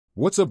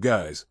What's up,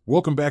 guys?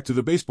 Welcome back to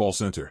the Baseball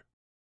Center.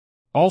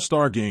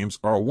 All-Star games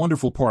are a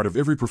wonderful part of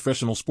every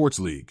professional sports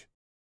league.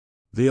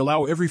 They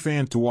allow every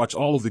fan to watch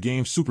all of the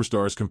game's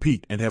superstars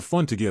compete and have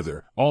fun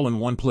together, all in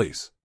one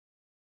place.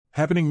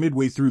 Happening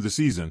midway through the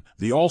season,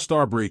 the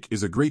All-Star break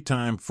is a great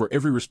time for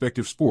every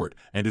respective sport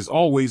and is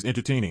always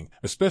entertaining,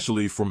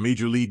 especially for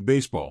Major League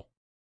Baseball.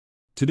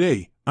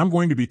 Today, I'm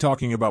going to be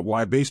talking about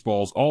why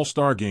baseball's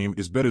All-Star game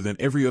is better than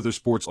every other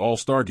sport's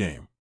All-Star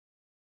game.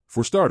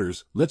 For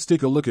starters, let's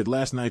take a look at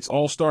last night's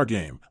All-Star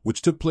game,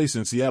 which took place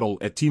in Seattle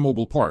at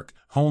T-Mobile Park,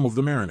 home of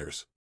the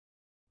Mariners.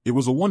 It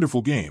was a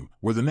wonderful game,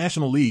 where the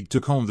National League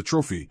took home the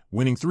trophy,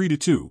 winning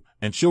 3-2,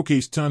 and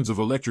showcased tons of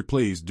electric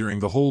plays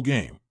during the whole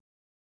game.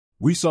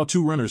 We saw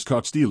 2 runners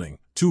caught stealing,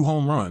 2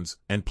 home runs,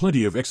 and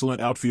plenty of excellent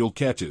outfield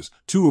catches,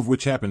 2 of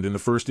which happened in the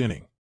first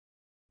inning.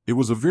 It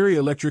was a very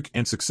electric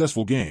and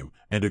successful game,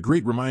 and a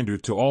great reminder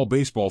to all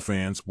baseball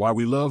fans why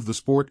we love the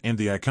sport and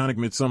the iconic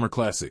Midsummer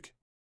Classic.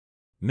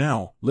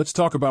 Now, let's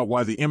talk about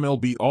why the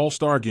MLB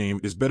All-Star Game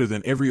is better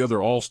than every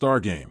other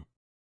All-Star game.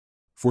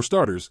 For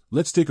starters,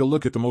 let's take a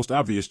look at the most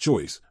obvious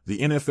choice, the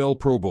NFL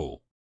Pro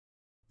Bowl.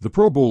 The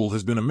Pro Bowl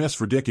has been a mess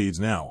for decades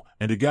now,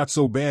 and it got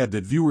so bad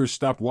that viewers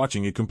stopped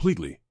watching it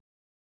completely.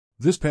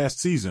 This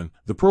past season,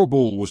 the Pro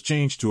Bowl was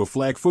changed to a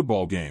flag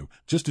football game,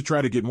 just to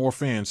try to get more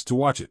fans to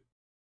watch it.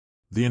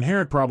 The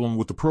inherent problem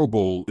with the Pro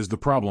Bowl is the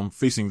problem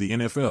facing the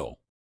NFL.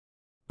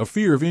 A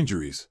fear of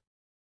injuries.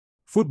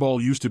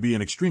 Football used to be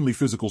an extremely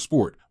physical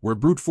sport, where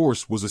brute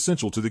force was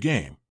essential to the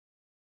game.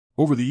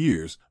 Over the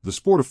years, the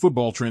sport of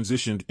football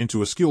transitioned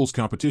into a skills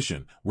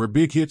competition, where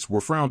big hits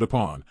were frowned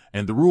upon,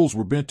 and the rules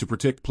were bent to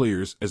protect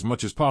players as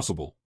much as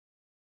possible.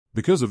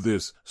 Because of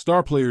this,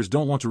 star players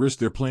don't want to risk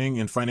their playing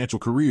and financial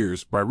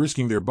careers by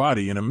risking their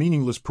body in a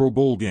meaningless Pro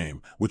Bowl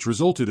game, which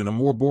resulted in a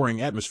more boring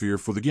atmosphere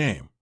for the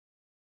game.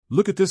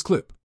 Look at this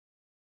clip.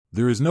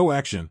 There is no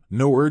action,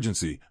 no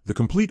urgency, the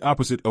complete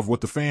opposite of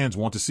what the fans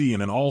want to see in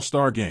an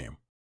all-star game.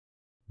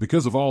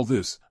 Because of all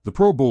this, the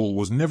Pro Bowl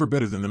was never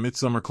better than the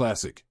Midsummer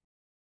Classic.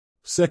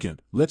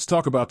 Second, let's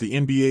talk about the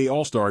NBA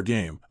All-Star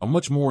Game, a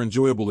much more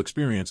enjoyable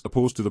experience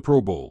opposed to the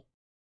Pro Bowl.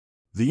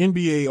 The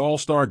NBA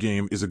All-Star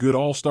Game is a good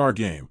all-star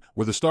game,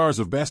 where the stars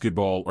of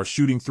basketball are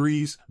shooting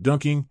threes,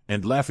 dunking,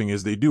 and laughing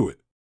as they do it.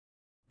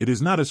 It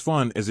is not as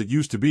fun as it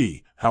used to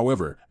be,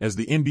 however, as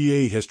the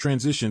NBA has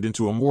transitioned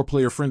into a more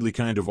player-friendly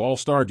kind of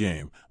all-star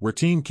game, where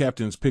team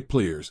captains pick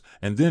players,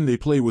 and then they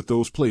play with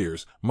those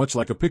players, much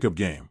like a pickup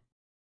game.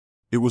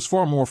 It was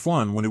far more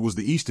fun when it was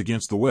the East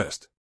against the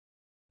West.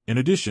 In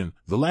addition,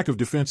 the lack of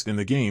defense in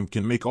the game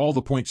can make all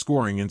the point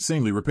scoring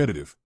insanely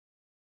repetitive.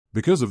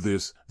 Because of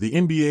this, the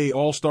NBA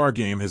All-Star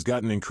Game has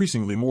gotten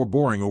increasingly more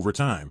boring over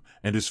time,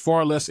 and is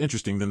far less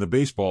interesting than the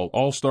baseball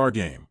All-Star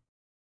Game.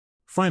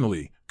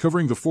 Finally,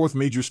 covering the fourth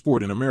major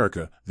sport in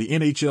America, the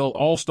NHL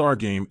All-Star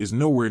Game is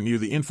nowhere near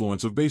the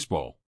influence of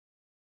baseball.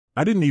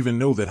 I didn't even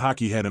know that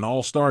hockey had an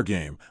All-Star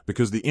Game,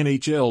 because the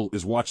NHL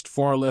is watched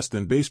far less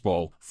than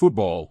baseball,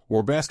 football,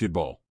 or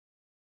basketball.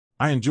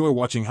 I enjoy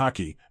watching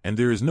hockey, and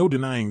there is no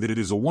denying that it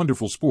is a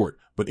wonderful sport,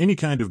 but any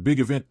kind of big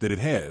event that it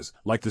has,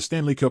 like the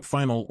Stanley Cup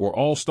Final or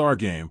All-Star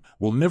Game,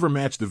 will never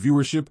match the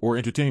viewership or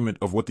entertainment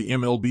of what the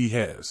MLB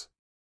has.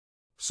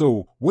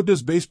 So, what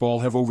does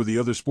baseball have over the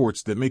other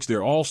sports that makes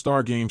their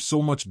All-Star Game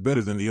so much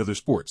better than the other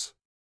sports?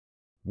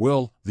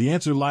 Well, the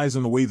answer lies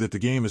in the way that the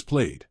game is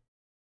played.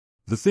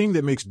 The thing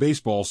that makes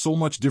baseball so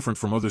much different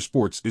from other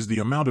sports is the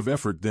amount of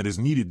effort that is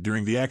needed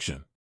during the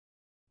action.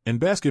 In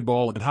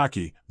basketball and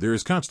hockey, there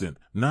is constant,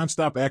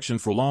 non-stop action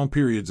for long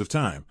periods of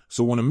time,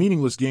 so when a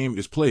meaningless game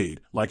is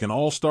played, like an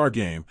all-star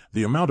game,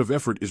 the amount of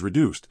effort is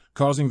reduced,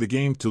 causing the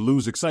game to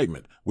lose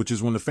excitement, which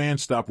is when the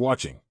fans stop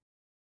watching.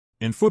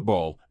 In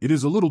football, it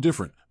is a little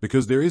different,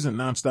 because there isn't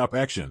non-stop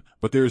action,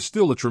 but there is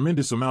still a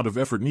tremendous amount of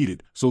effort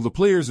needed, so the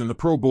players in the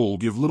Pro Bowl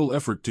give little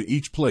effort to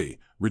each play,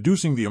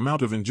 reducing the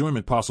amount of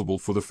enjoyment possible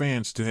for the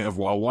fans to have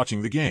while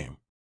watching the game.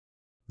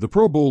 The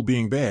Pro Bowl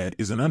being bad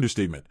is an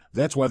understatement,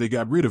 that's why they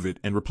got rid of it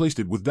and replaced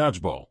it with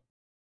dodgeball.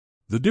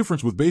 The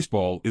difference with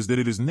baseball is that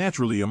it is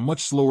naturally a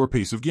much slower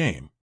pace of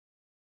game.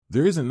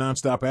 There isn't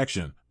non-stop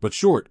action, but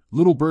short,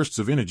 little bursts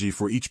of energy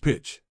for each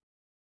pitch.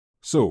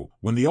 So,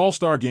 when the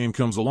All-Star Game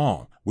comes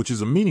along, which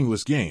is a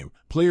meaningless game,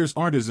 players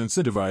aren't as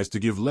incentivized to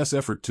give less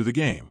effort to the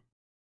game.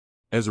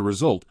 As a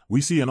result,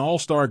 we see an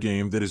All-Star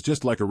Game that is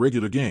just like a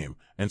regular game,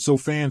 and so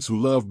fans who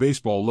love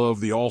baseball love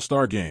the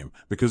All-Star Game,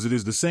 because it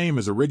is the same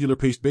as a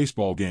regular-paced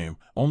baseball game,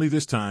 only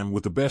this time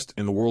with the best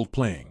in the world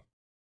playing.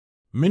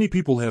 Many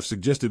people have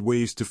suggested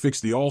ways to fix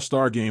the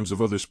All-Star Games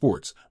of other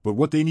sports, but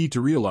what they need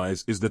to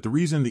realize is that the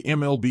reason the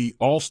MLB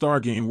All-Star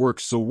Game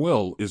works so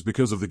well is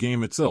because of the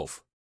game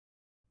itself.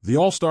 The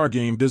All-Star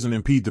Game doesn't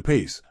impede the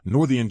pace,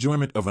 nor the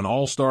enjoyment of an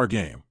All-Star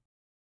Game.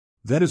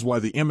 That is why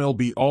the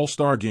MLB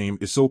All-Star Game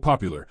is so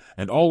popular,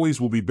 and always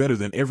will be better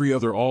than every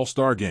other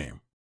All-Star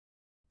Game.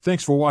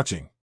 Thanks for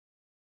watching.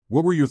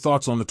 What were your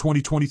thoughts on the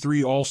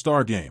 2023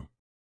 All-Star Game?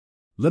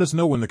 Let us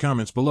know in the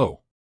comments below.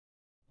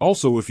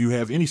 Also, if you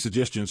have any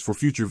suggestions for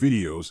future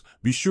videos,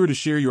 be sure to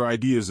share your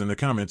ideas in the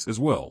comments as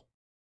well.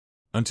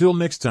 Until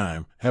next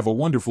time, have a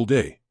wonderful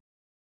day.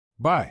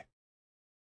 Bye.